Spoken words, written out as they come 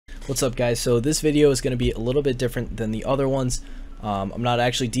What's up guys? So this video is going to be a little bit different than the other ones. I'm not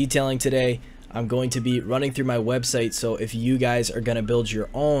actually detailing today. I'm going to be running through my website, so if you guys are going to build your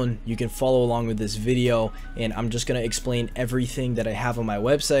own, you can follow along with this video, and I'm just going to explain everything that I have on my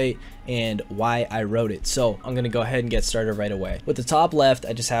website and why I wrote it. So I'm going to go ahead and get started right away. With the top left,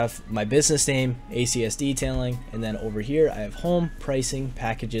 I just have my business name, ACSDetailing, and then over here I have home, pricing,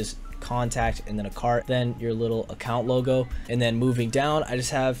 packages, contact, and then a cart, then your little account logo. And then moving down, I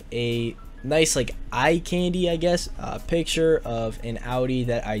just have a nice like eye candy, I guess, picture of an Audi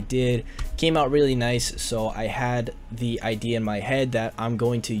that I did. Came out really nice, so I had the idea in my head that I'm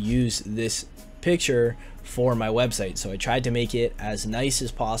going to use this picture for my website, so I tried to make it as nice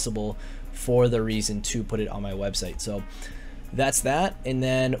as possible for the reason to put it on my website. So that's that. And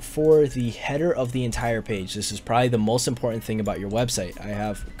then for the header of the entire page, this is probably the most important thing about your website. I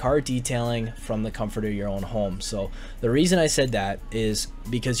have car detailing from the comfort of your own home. So the reason I said that is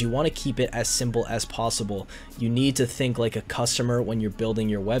because you want to keep it as simple as possible. You need to think like a customer when you're building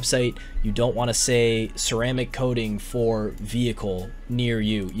your website. You don't want to say ceramic coating for vehicle near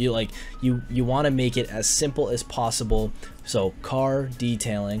you. You want to make it as simple as possible. So car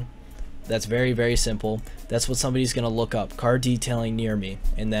detailing, that's very, very simple. That's what somebody's going to look up, car detailing near me.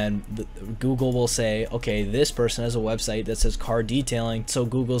 And then Google will say, okay, this person has a website that says car detailing. So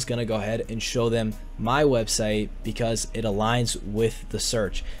Google's going to go ahead and show them my website because it aligns with the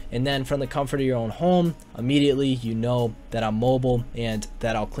search. And then from the comfort of your own home, immediately you know that I'm mobile and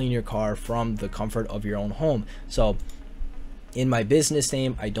that I'll clean your car from the comfort of your own home. So in my business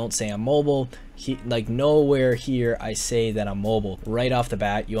name, I don't say I'm mobile. Like nowhere here I say that I'm mobile. Right off the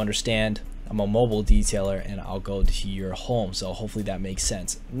bat, you understand I'm a mobile detailer and I'll go to your home. So hopefully that makes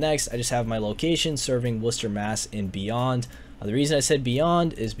sense. Next, I just have my location, serving Worcester, Mass and beyond. The reason I said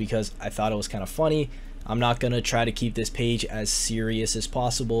beyond is because I thought it was kind of funny. I'm not going to try to keep this page as serious as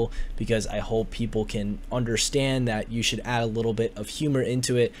possible because I hope people can understand that you should add a little bit of humor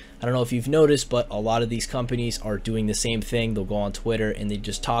into it. I don't know if you've noticed, but a lot of these companies are doing the same thing. They'll go on Twitter and they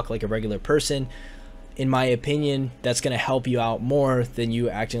just talk like a regular person. In my opinion, that's going to help you out more than you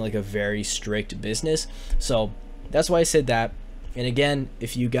acting like a very strict business. So that's why I said that. And again,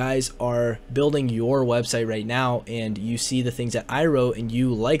 if you guys are building your website right now and you see the things that I wrote and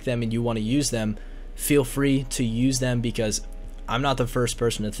you like them and you want to use them, feel free to use them because I'm not the first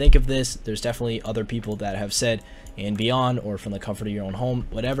person to think of this. There's definitely other people that have said and beyond or from the comfort of your own home,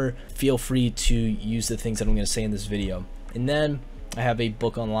 whatever. Feel free to use the things that I'm going to say in this video. And then I have a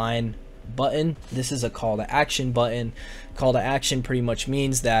book online button. This is a call to action button. Call to action pretty much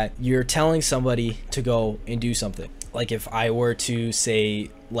means that you're telling somebody to go and do something. Like if I were to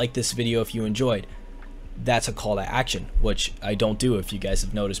say, like this video if you enjoyed, that's a call to action, which I don't do, if you guys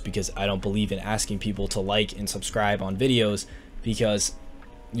have noticed, because I don't believe in asking people to like and subscribe on videos because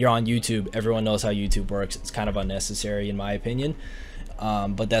you're on YouTube. Everyone knows how YouTube works. It's kind of unnecessary in my opinion,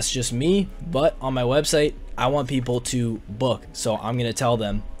 but that's just me. But on my website, I want people to book, so I'm gonna tell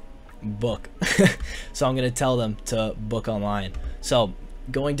them book. So I'm gonna tell them to book online. So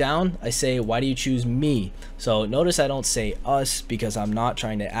going down, I say, why do you choose me? So notice I don't say us because I'm not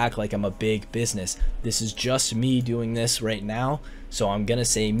trying to act like I'm a big business. This is just me doing this right now. So I'm gonna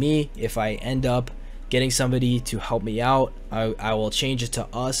say me. If I end up getting somebody to help me out, I will change it to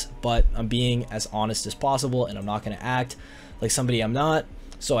us, but I'm being as honest as possible and I'm not gonna act like somebody I'm not.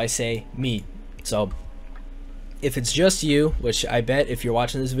 So I say me. So if it's just you, which I bet if you're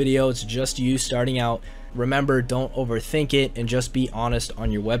watching this video, it's just you starting out, remember, don't overthink it and just be honest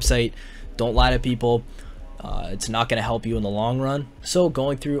on your website. Don't lie to people. It's not going to help you in the long run. So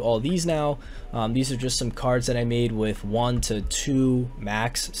going through all these now, these are just some cards that I made with 1 to 2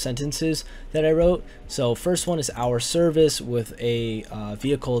 max sentences that I wrote. So first one is our service with a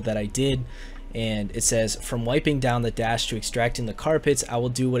vehicle that I did. And it says, from wiping down the dash to extracting the carpets, I will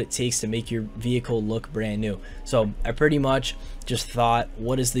do what it takes to make your vehicle look brand new. So I pretty much just thought,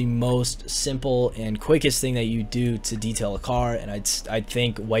 what is the most simple and quickest thing that you do to detail a car? And I'd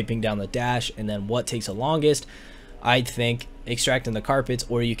think wiping down the dash. And then what takes the longest? I'd think extracting the carpets,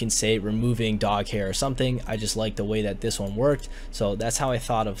 or you can say removing dog hair or something. I just like the way that this one worked. So that's how I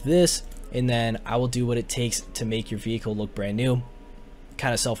thought of this. And then I will do what it takes to make your vehicle look brand new.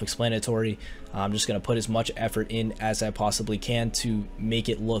 Kind of self-explanatory. I'm just going to put as much effort in as I possibly can to make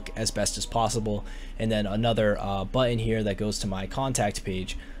it look as best as possible. And then another button here that goes to my contact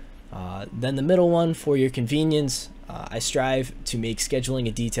page. Then the middle one, for your convenience, I strive to make scheduling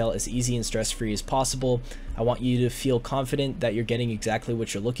a detail as easy and stress-free as possible. I want you to feel confident that you're getting exactly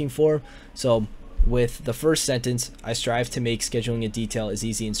what you're looking for. So with the first sentence, I strive to make scheduling a detail as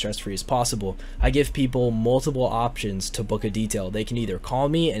easy and stress-free as possible. I give people multiple options to book a detail. They can either call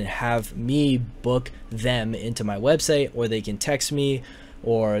me and have me book them into my website, or they can text me,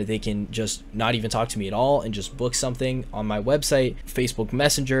 or they can just not even talk to me at all and just book something on my website, Facebook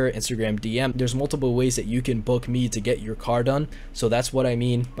Messenger, Instagram DM. There's multiple ways that you can book me to get your car done. So that's what I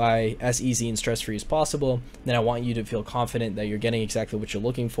mean by as easy and stress-free as possible. Then I want you to feel confident that you're getting exactly what you're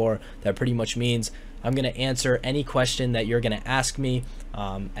looking for. That pretty much means I'm going to answer any question that you're going to ask me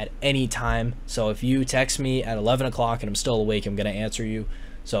at any time. So if you text me at 11 o'clock and I'm still awake, I'm going to answer you.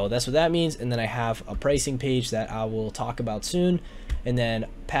 So that's what that means. And then I have a pricing page that I will talk about soon. And then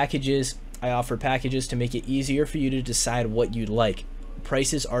packages, I offer packages to make it easier for you to decide what you'd like.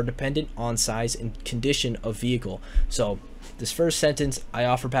 Prices are dependent on size and condition of vehicle. So this first sentence, I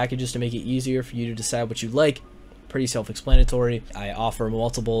offer packages to make it easier for you to decide what you'd like. Pretty self-explanatory. I offer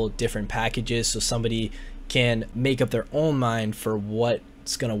multiple different packages so somebody can make up their own mind for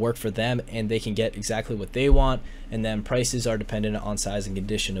what's going to work for them, and they can get exactly what they want. And then prices are dependent on size and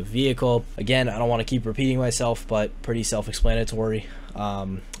condition of vehicle. Again, I don't want to keep repeating myself, but pretty self-explanatory.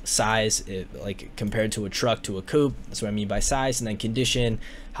 Size, like compared to a truck to a coupe, that's what I mean by size. And then condition,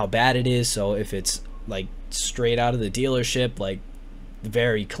 how bad it is. So if it's like straight out of the dealership, like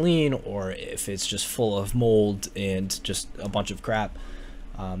very clean, or if it's just full of mold and just a bunch of crap.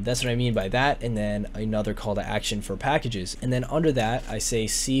 That's what I mean by that. And then another call to action for packages. And then under that, I say,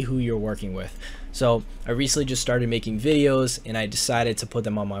 see who you're working with. So I recently just started making videos, and I decided to put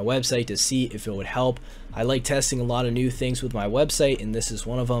them on my website to see if it would help. I like testing a lot of new things with my website, and this is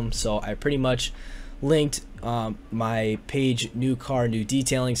one of them. So I pretty much linked my page, new car, new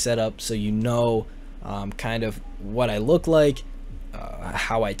detailing setup, so you know kind of what I look like,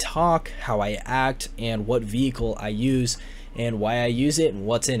 how I talk, how I act, and what vehicle I use, and why I use it, and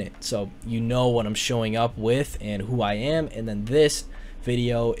what's in it. So you know what I'm showing up with and who I am. And then this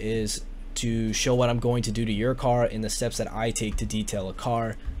video is to show what I'm going to do to your car and the steps that I take to detail a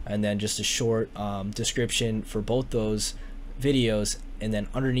car, and then just a short description for both those videos. And then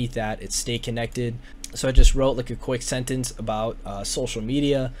underneath that, it's stay connected. So I just wrote like a quick sentence about social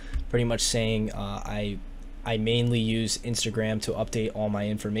media, pretty much saying I mainly use Instagram to update all my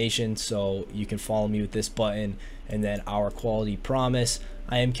information, so you can follow me with this button. And then our quality promise: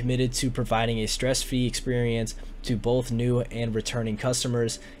 I am committed to providing a stress-free experience to both new and returning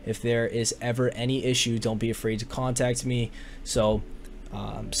customers. If there is ever any issue, don't be afraid to contact me. So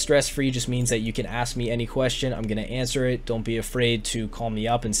stress-free just means that you can ask me any question, I'm gonna answer it. Don't be afraid to call me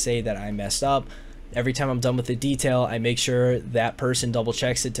up and say that I messed up. Every time I'm done with the detail, I make sure that person double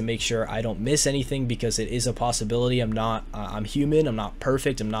checks it to make sure I don't miss anything, because it is a possibility. I'm human, I'm not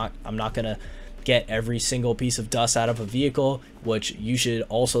perfect. I'm not gonna get every single piece of dust out of a vehicle, which you should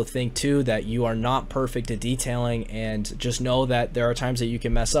also think too, that you are not perfect at detailing, and just know that there are times that you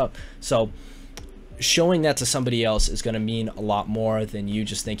can mess up. So showing that to somebody else is going to mean a lot more than you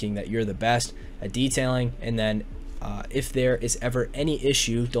just thinking that you're the best at detailing. And then if there is ever any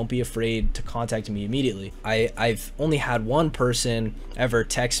issue, don't be afraid to contact me immediately. I've only had one person ever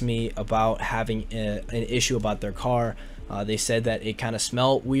text me about having an issue about their car. They said that it kind of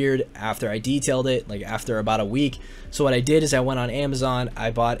smelled weird after I detailed it, like after about a week. So what I did is I went on Amazon,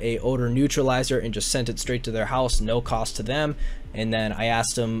 I bought a odor neutralizer and just sent it straight to their house, no cost to them. And then I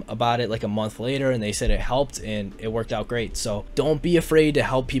asked them about it like a month later, and they said it helped and it worked out great. So don't be afraid to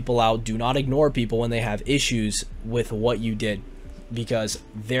help people out. Do not ignore people when they have issues with what you did, because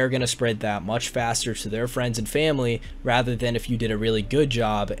they're going to spread that much faster to their friends and family, rather than if you did a really good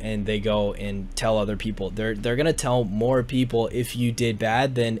job and they go and tell other people. They're going to tell more people if you did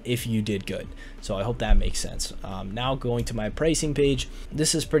bad than if you did good. So I hope that makes sense. Now going to my pricing page,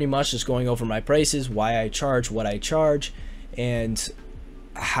 this is pretty much just going over my prices, why I charge what I charge, and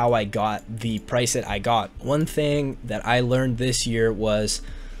how I got the price that I got. One thing that I learned this year was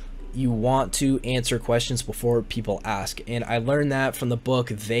you want to answer questions before people ask, and I learned that from the book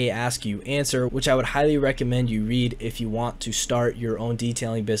They Ask You Answer, which I would highly recommend you read if you want to start your own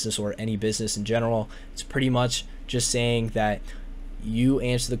detailing business or any business in general. It's pretty much just saying that you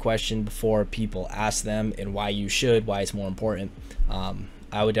answer the question before people ask them, and why you should, why it's more important.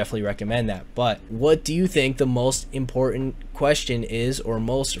 I would definitely recommend that. But what do you think the most important question is, or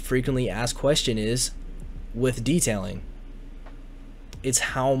most frequently asked question is with detailing? It's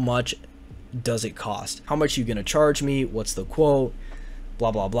how much does it cost? How much are you gonna charge me? What's the quote?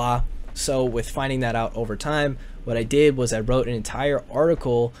 Blah, blah, blah. So with finding that out over time, what I did was I wrote an entire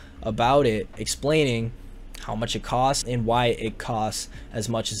article about it, explaining how much it costs and why it costs as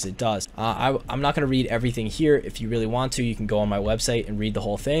much as it does. I'm not going to read everything here. If you really want to, you can go on my website and read the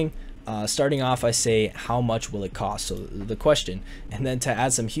whole thing. starting off, I say, how much will it cost? So the question. And then to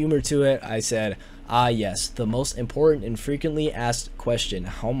add some humor to it, I said, yes, the most important and frequently asked question,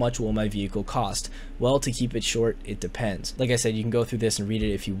 how much will my vehicle cost? Well, to keep it short, it depends. Like I said, you can go through this and read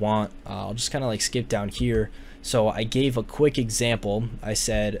it if you want. I'll just kind of like skip down here. So I gave a quick example. I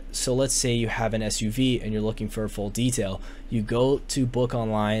said, so let's say you have an SUV and you're looking for a full detail. You go to book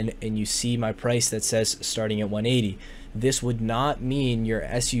online and you see my price that says starting at 180. This would not mean your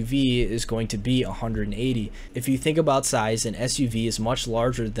SUV is going to be 180. If you think about size, an SUV is much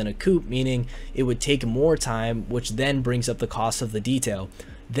larger than a coupe, meaning it would take more time, which then brings up the cost of the detail.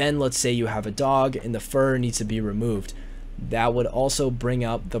 Then let's say you have a dog and the fur needs to be removed. That would also bring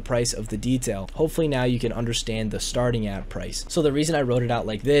up the price of the detail. Hopefully now you can understand the starting at price. So the reason I wrote it out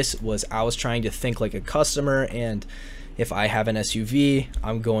like this was I was trying to think like a customer, and if I have an SUV,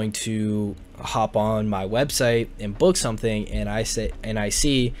 I'm going to hop on my website and book something, and I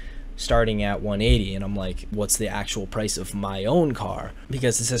see starting at 180, and I'm like, what's the actual price of my own car?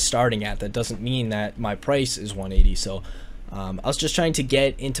 Because it says starting at, that doesn't mean that my price is 180. So I was just trying to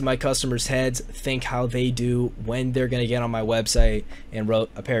get into my customers' heads, think how they do when they're going to get on my website, and wrote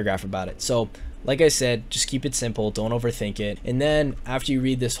a paragraph about it. So like I said, just keep it simple, don't overthink it. And then after you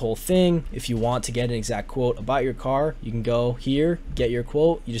read this whole thing, if you want to get an exact quote about your car, you can go here, get your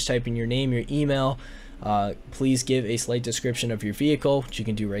quote. You just type in your name, your email. Please give a slight description of your vehicle, which you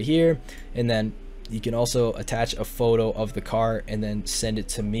can do right here. And then you can also attach a photo of the car and then send it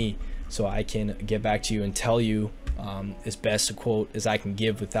to me so I can get back to you and tell you as best a quote as I can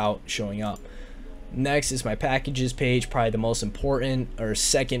give without showing up. Next is my packages page, probably the most important or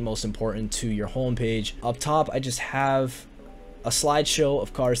second most important to your home page. Up top, I just have a slideshow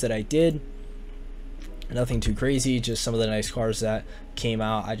of cars that I did. Nothing too crazy, just some of the nice cars that came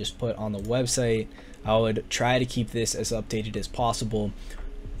out I just put on the website. I would try to keep this as updated as possible.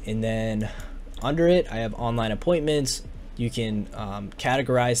 And then under it, I have online appointments. You can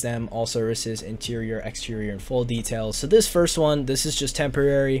categorize them, all services, interior, exterior, and full details. So this first one, this is just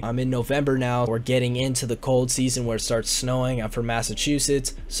temporary. I'm in November now. We're getting into the cold season where it starts snowing. I'm from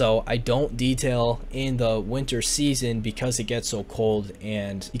Massachusetts, so I don't detail in the winter season because it gets so cold,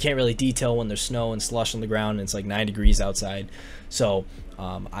 and you can't really detail when there's snow and slush on the ground and it's like 9 degrees outside. So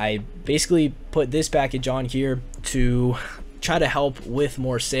I basically put this package on here to try to help with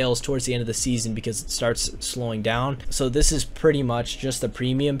more sales towards the end of the season because it starts slowing down. So this is pretty much just the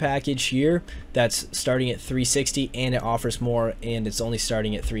premium package here that's starting at $360, and it offers more, and it's only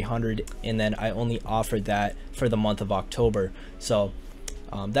starting at $300, and then I only offered that for the month of October. So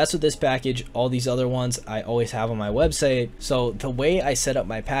that's what this package, all these other ones I always have on my website. So the way I set up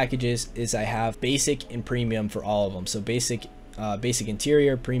my packages is I have basic and premium for all of them. So basic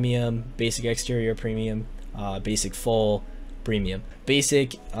interior, premium, basic exterior, premium, basic full, premium.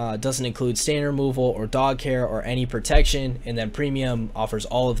 Basic doesn't include stain removal or dog care or any protection, and then premium offers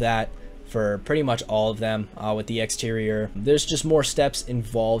all of that for pretty much all of them. With the exterior, there's just more steps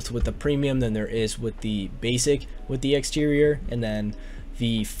involved with the premium than there is with the basic with the exterior, and then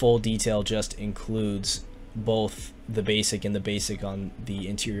the full detail just includes both the basic and the basic on the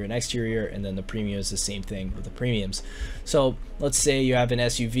interior and exterior, and then the premium is the same thing with the premiums. So let's say you have an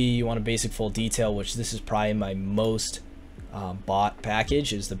SUV, you want a basic full detail, which this is probably my most bought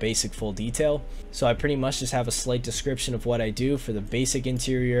package, is the basic full detail. So I pretty much just have a slight description of what I do for the basic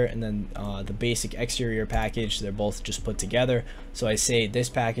interior, and then the basic exterior package. They're both just put together. So I say this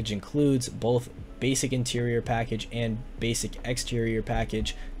package includes both basic interior package and basic exterior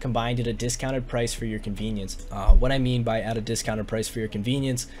package combined at a discounted price for your convenience. What I mean by at a discounted price for your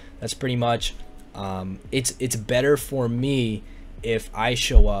convenience, that's pretty much it's better for me if I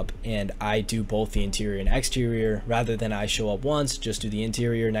show up and I do both the interior and exterior, rather than I show up once, just do the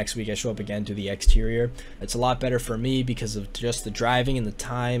interior, next week I show up again, do the exterior. It's a lot better for me because of just the driving and the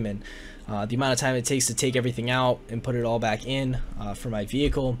time and the amount of time it takes to take everything out and put it all back in for my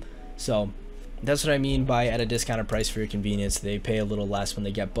vehicle. So that's what I mean by at a discounted price for your convenience. They pay a little less when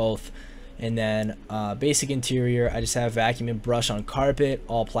they get both. And then basic interior, I just have vacuum and brush on carpet,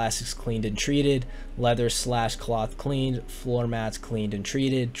 all plastics cleaned and treated, leather / cloth cleaned, floor mats cleaned and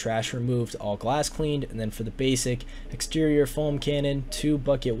treated, trash removed, all glass cleaned. And then for the basic exterior, foam cannon,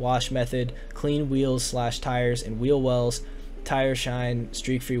 2-bucket wash method, clean wheels / tires and wheel wells, tire shine,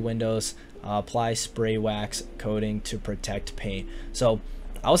 streak free windows, apply spray wax coating to protect paint. So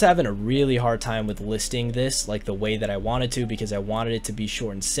I was having a really hard time with listing this like the way that I wanted to, because I wanted it to be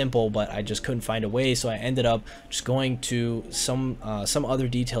short and simple, but I just couldn't find a way. So I ended up just going to some other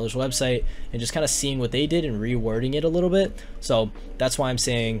detailer's website and just kind of seeing what they did and rewording it a little bit. So that's why I'm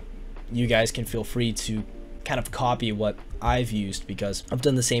saying you guys can feel free to kind of copy what I've used, because I've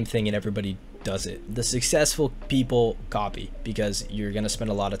done the same thing and everybody does it. The successful people copy, because you're going to spend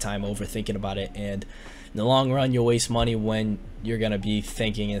a lot of time overthinking about it, and in the long run you'll waste money when you're going to be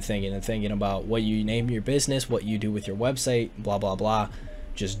thinking about what you name your business, what you do with your website, blah blah blah.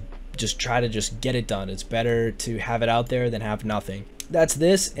 Just try to just get it done. It's better to have it out there than have nothing. That's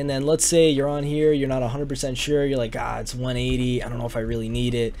this. And then let's say you're on here, you're not 100% sure, you're like, it's 180, I don't know if I really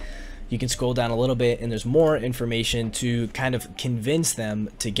need it. You can scroll down a little bit and there's more information to kind of convince them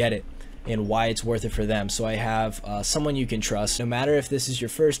to get it and why it's worth it for them. So I have someone you can trust. No matter if this is your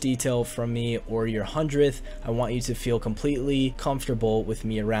first detail from me or your 100th, I want you to feel completely comfortable with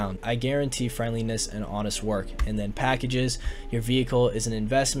me around. I guarantee friendliness and honest work. And then packages, your vehicle is an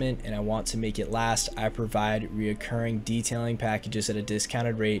investment and I want to make it last. I provide reoccurring detailing packages at a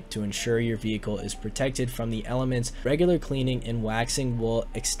discounted rate to ensure your vehicle is protected from the elements. Regular cleaning and waxing will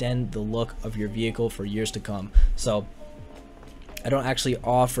extend the look of your vehicle for years to come. So I don't actually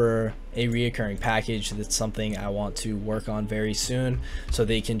offer a reoccurring package. That's something I want to work on very soon, so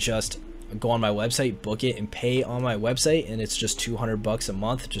they can just go on my website, book it, and pay on my website, and it's just $200 a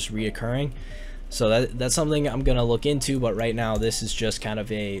month, just reoccurring. So that's something I'm gonna look into, but right now this is just kind of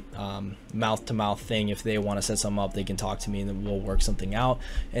a mouth-to-mouth thing. If they want to set something up, they can talk to me and then we'll work something out.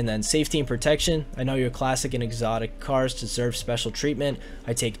 And then safety and protection. I know your classic and exotic cars deserve special treatment.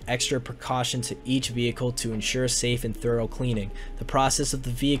 I take extra precaution to each vehicle to ensure safe and thorough cleaning. The process of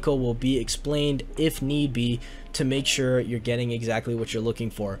the vehicle will be explained if need be to make sure you're getting exactly what you're looking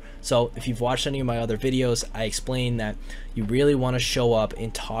for. So if you've watched any of my other videos, I explain that you really want to show up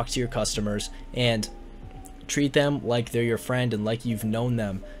and talk to your customers and treat them like they're your friend and like you've known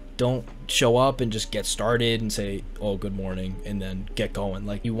them. Don't show up and just get started and say, oh, good morning, and then get going.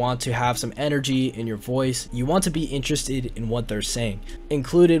 Like, you want to have some energy in your voice. You want to be interested in what they're saying,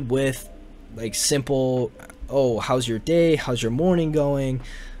 included with like simple, oh, how's your day, how's your morning going,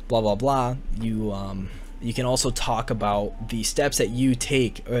 blah blah blah. You can also talk about the steps that you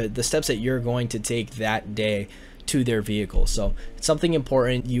take, or the steps that you're going to take that day to their vehicle. So it's something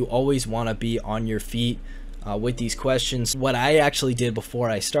important. You always want to be on your feet with these questions. What I actually did before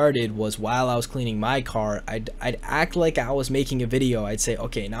I started was, while I was cleaning my car, I'd act like I was making a video. I'd say,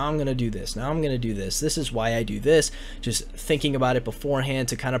 okay, now I'm gonna do this, now I'm gonna do this, this is why I do this, just thinking about it beforehand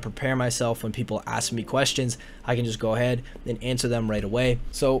to kind of prepare myself. When people ask me questions, I can just go ahead and answer them right away.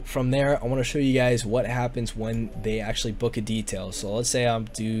 So from there, I want to show you guys what happens when they actually book a detail. So let's say I'm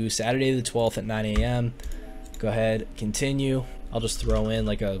due Saturday the 12th at 9 a.m. Go ahead, continue. I'll just throw in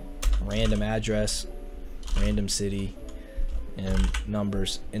like a random address, random city and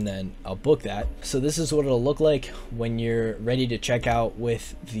numbers, and then I'll book that. So this is what it'll look like when you're ready to check out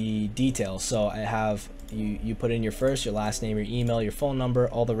with the details. So I have you put in your first, your last name, your email, your phone number.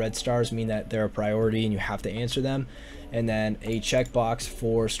 All the red stars mean that they're a priority and you have to answer them. And then a checkbox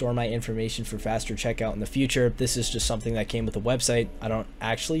for store my information for faster checkout in the future. This is just something that came with the website. I don't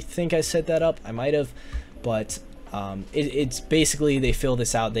actually think I set that up. I might have, but it's basically, they fill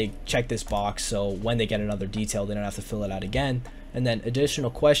this out, they check this box, so when they get another detail they don't have to fill it out again. And then additional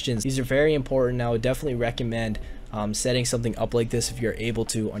questions, these are very important. I would definitely recommend setting something up like this if you're able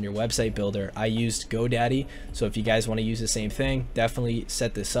to on your website builder. I used GoDaddy, so if you guys want to use the same thing, definitely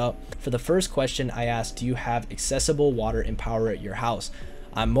set this up. For the first question, I asked, do you have accessible water and power at your house?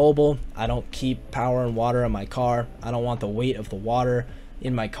 I'm mobile, I don't keep power and water in my car, I don't want the weight of the water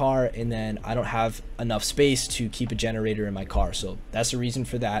in my car, and then I don't have enough space to keep a generator in my car. So that's the reason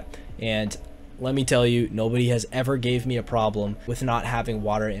for that. And let me tell you, nobody has ever gave me a problem with not having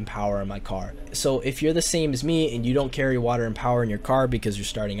water and power in my car. So if you're the same as me and you don't carry water and power in your car because you're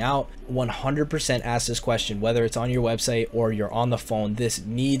starting out, 100% ask this question, whether it's on your website or you're on the phone. This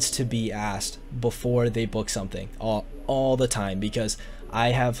needs to be asked before they book something, all the time, because I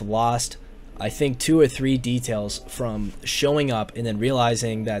have lost, I think, 2 or 3 details from showing up and then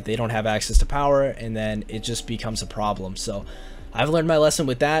realizing that they don't have access to power, and then it just becomes a problem. So I've learned my lesson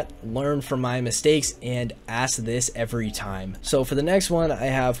with that, learn from my mistakes, and ask this every time. So for the next one, I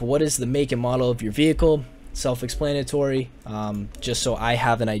have, what is the make and model of your vehicle? Self-explanatory, just so I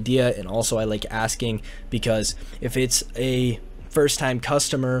have an idea. And also I like asking, because if it's a first-time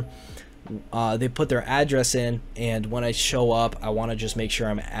customer, they put their address in, and when I show up, I want to just make sure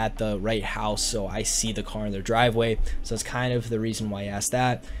I'm at the right house so I see the car in their driveway. So that's kind of the reason why I asked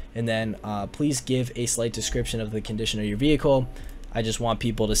that. And then please give a slight description of the condition of your vehicle. I just want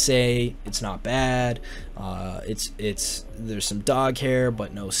people to say it's not bad, there's some dog hair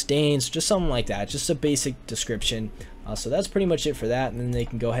but no stains, just something like that, just a basic description. So that's pretty much it for that, and then they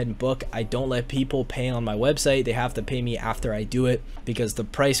can go ahead and book. I don't let people pay on my website. They have to pay me after I do it because the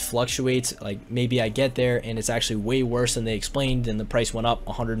price fluctuates. Like maybe I get there and it's actually way worse than they explained and the price went up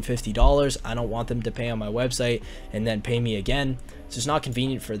 $150. I don't want them to pay on my website and then pay me again. It's just not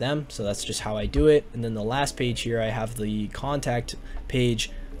convenient for them, so that's just how I do it. And then the last page here, I have the contact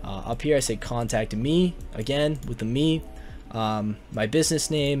page. Up here I say contact me, again with the me, my business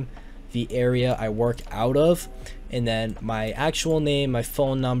name, the area I work out of, and then my actual name, my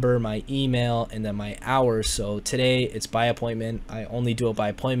phone number, my email, and then my hours. So today it's by appointment. I only do it by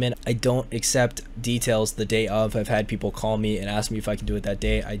appointment. I don't accept details the day of. I've had people call me and ask me if I can do it that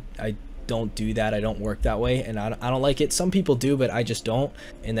day. I don't do that. I don't work that way, and I don't like it. Some people do, but I just don't.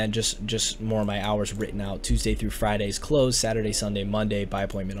 And then just more of my hours written out. Tuesday through Fridays closed, Saturday, Sunday, Monday by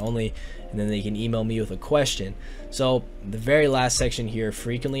appointment only. And then they can email me with a question. So the very last section here,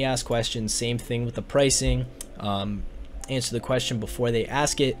 frequently asked questions, same thing with the pricing. Answer the question before they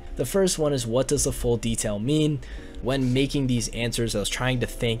ask it. The first one is, what does the full detail mean? When making these answers, I was trying to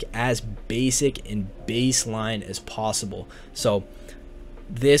think as basic and baseline as possible. So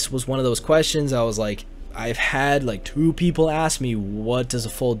this was one of those questions. I was like, I've had like 2 people ask me, what does a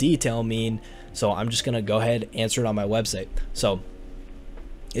full detail mean? So I'm just gonna go ahead and answer it on my website. So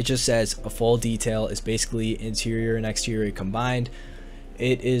it just says a full detail is basically interior and exterior combined.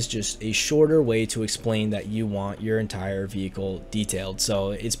 It is just a shorter way to explain that you want your entire vehicle detailed.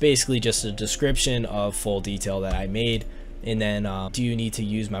 So it's basically just a description of full detail that I made. And then do you need to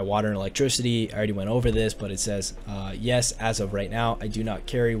use my water and electricity? I already went over this, but it says yes, as of right now I do not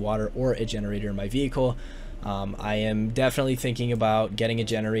carry water or a generator in my vehicle. I am definitely thinking about getting a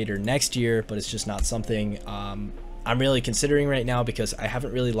generator next year, but it's just not something I'm really considering right now because I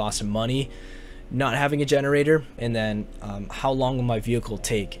haven't really lost money not having a generator. And then how long will my vehicle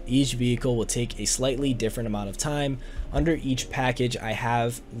take? Each vehicle will take a slightly different amount of time. Under each package I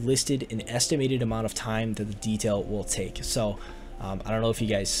have listed an estimated amount of time that the detail will take. So I don't know if you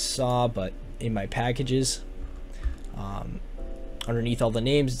guys saw, but in my packages underneath all the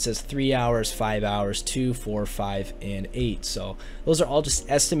names it says 3 hours, 5 hours, 2, 4, 5, and 8. So those are all just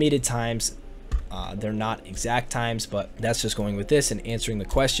estimated times. They're not exact times, but that's just going with this and answering the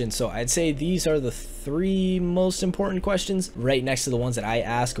question. So I'd say these are the 3 most important questions right next to the ones that I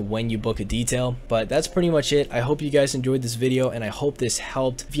ask when you book a detail. But that's pretty much it. I hope you guys enjoyed this video and I hope this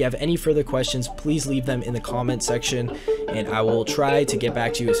helped. If you have any further questions, please leave them in the comment section and I will try to get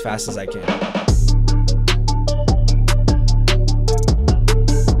back to you as fast as I can.